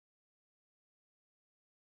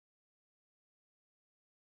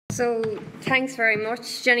So thanks very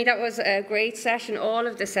much, Jenny. That was a great session. All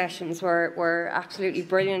of the sessions were absolutely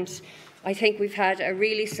brilliant. I think we've had a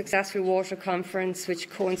really successful water conference, which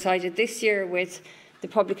coincided this year with the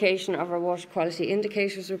publication of our Water Quality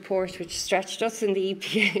Indicators report, which stretched us in the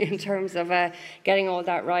EPA in terms of getting all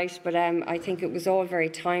that right. But I think it was all very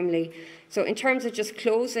timely. So in terms of just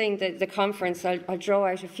closing the conference, I'll draw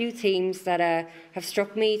out a few themes that have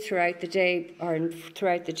struck me throughout the day, or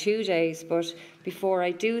throughout the 2 days. But before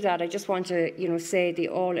I do that, I just want to say the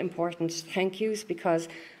all-important thank yous, because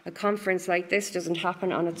a conference like this doesn't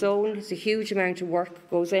happen on its own. There's a huge amount of work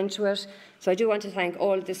goes into it. So I do want to thank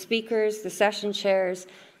all of the speakers, the session chairs,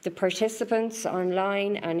 the participants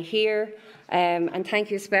online and here, and thank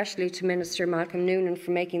you especially to Minister Malcolm Noonan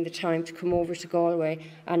for making the time to come over to Galway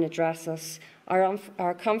and address us.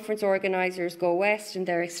 Our conference organisers, Go West, and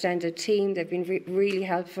their extended team, they've been really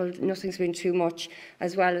helpful. Nothing's been too much,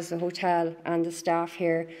 as well as the hotel and the staff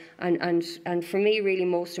here. And for me, really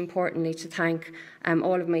most importantly, to thank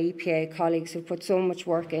all of my EPA colleagues who put so much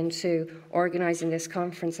work into organising this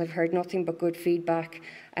conference. I've heard nothing but good feedback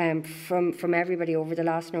from everybody over the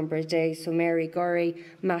last number of days. So Mary Gurry,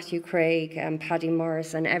 Matthew Craig, Paddy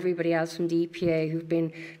Morris, and everybody else from the EPA who've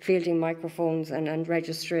been fielding microphones and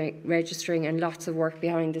registering, and lots of work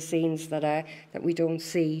behind the scenes that we don't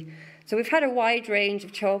see. So we've had a wide range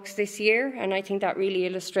of talks this year, and I think that really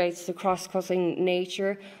illustrates the cross-cutting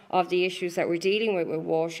nature of the issues that we're dealing with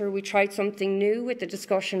water. We tried something new with the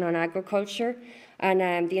discussion on agriculture,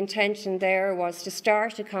 and the intention there was to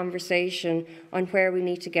start a conversation on where we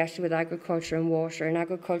need to get to with agriculture and water. And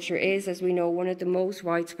agriculture is, as we know, one of the most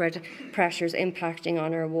widespread pressures impacting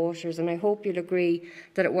on our waters. And I hope you'll agree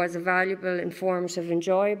that it was a valuable, informative,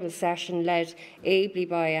 enjoyable session led ably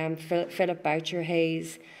by Philip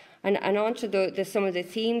Boucher-Hayes. And on to some of the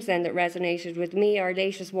themes then that resonated with me. Our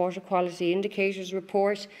latest Water Quality Indicators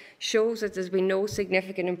report shows that there's been no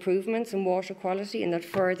significant improvements in water quality and that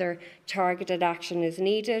further targeted action is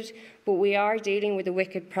needed. But we are dealing with a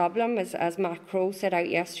wicked problem, as Matt Crowe set out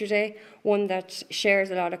yesterday, one that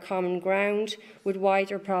shares a lot of common ground with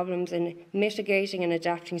wider problems in mitigating and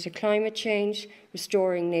adapting to climate change,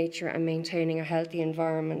 restoring nature and maintaining a healthy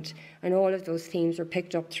environment. And all of those themes were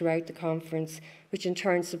picked up throughout the conference, which in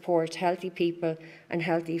turn support healthy people and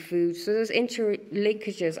healthy food. So those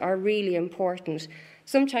interlinkages are really important.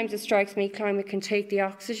 Sometimes it strikes me climate can take the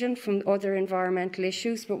oxygen from other environmental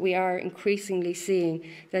issues, but we are increasingly seeing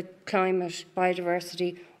that climate,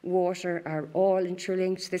 biodiversity, water are all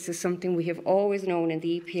interlinked. This is something we have always known in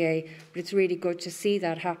the EPA, but it's really good to see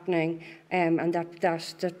that happening and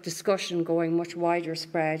that discussion going much wider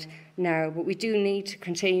spread now. But we do need to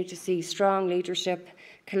continue to see strong leadership,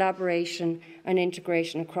 collaboration and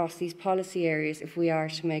integration across these policy areas if we are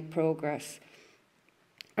to make progress.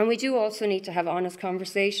 And we do also need to have honest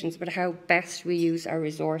conversations about how best we use our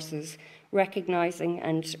resources, recognising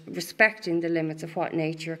and respecting the limits of what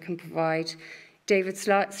nature can provide. David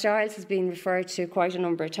Stiles has been referred to quite a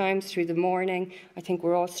number of times through the morning. I think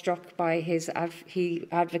we're all struck by his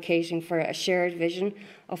advocating for a shared vision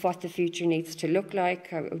of what the future needs to look like.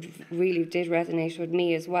 It really did resonate with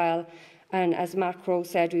me as well. And as Matt Crowe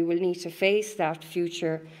said, we will need to face that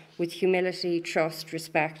future with humility, trust,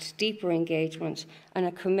 respect, deeper engagement and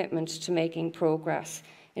a commitment to making progress.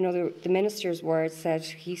 The Minister's words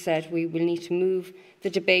he said we will need to move the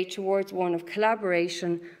debate towards one of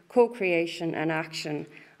collaboration, co-creation and action.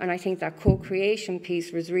 And I think that co-creation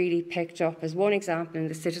piece was really picked up as one example in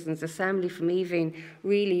the Citizens' Assembly from Evin.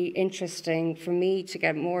 Really interesting for me to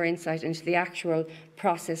get more insight into the actual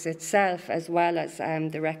process itself as well as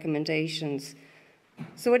the recommendations.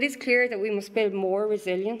 So it is clear that we must build more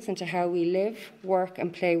resilience into how we live, work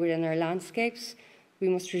and play within our landscapes. We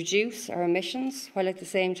must reduce our emissions while at the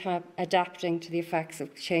same time adapting to the effects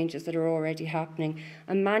of changes that are already happening.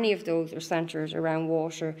 And many of those are centred around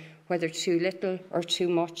water, whether too little or too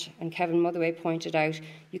much. And Kevin Motherway pointed out,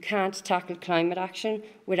 you can't tackle climate action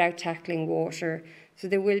without tackling water. So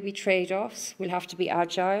there will be trade-offs. We'll have to be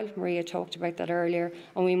agile. Maria talked about that earlier.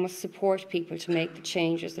 And we must support people to make the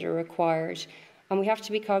changes that are required. And we have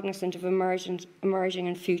to be cognizant of emerging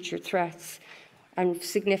and future threats and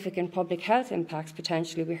significant public health impacts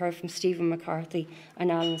potentially. We heard from Stephen McCarthy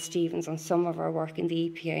and Alan Stevens on some of our work in the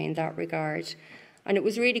EPA in that regard. And it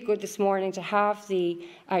was really good this morning to have to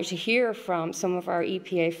hear from some of our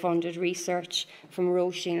EPA-funded research from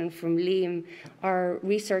Roisin and from Liam. Our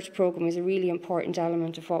research programme is a really important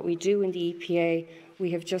element of what we do in the EPA.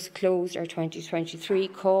 We have just closed our 2023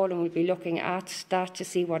 call and we'll be looking at that to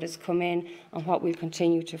see what has come in and what we'll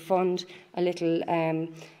continue to fund. A little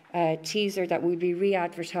teaser that we'll be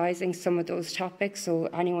re-advertising some of those topics. So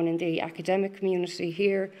anyone in the academic community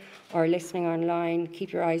here or listening online,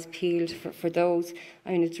 keep your eyes peeled for those.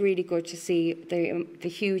 I mean, it's really good to see the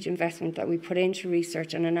huge investment that we put into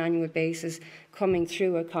research on an annual basis coming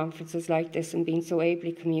through at conferences like this and being so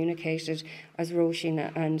ably communicated as Roisin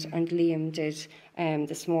and Liam did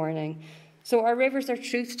this morning. So our rivers are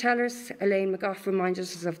truth tellers. Elaine McGough reminded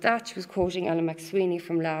us of that. She was quoting Ella McSweeney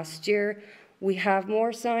from last year. We have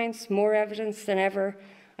more science, more evidence than ever,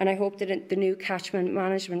 and I hope that the new catchment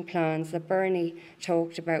management plans that Bernie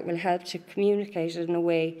talked about will help to communicate it in a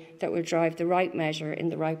way that will drive the right measure in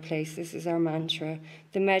the right place. This is our mantra.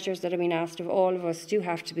 The measures that have been asked of all of us do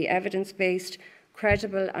have to be evidence-based,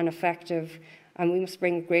 credible and effective, and we must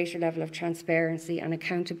bring a greater level of transparency and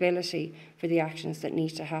accountability for the actions that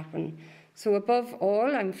need to happen. So above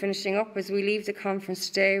all, I'm finishing up, as we leave the conference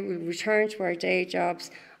today, we return to our day jobs.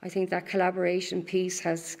 I think that collaboration piece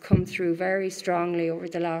has come through very strongly over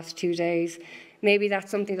the last 2 days. Maybe that's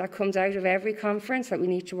something that comes out of every conference, that we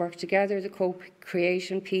need to work together. The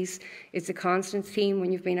co-creation piece is a constant theme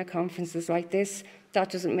when you've been at conferences like this. That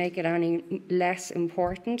doesn't make it any less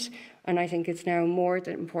important, and I think it's now more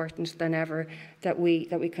important than ever that we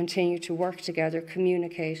continue to work together,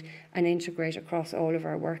 communicate and integrate across all of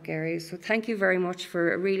our work areas. So thank you very much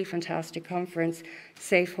for a really fantastic conference.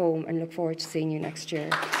 Safe home, and look forward to seeing you next year.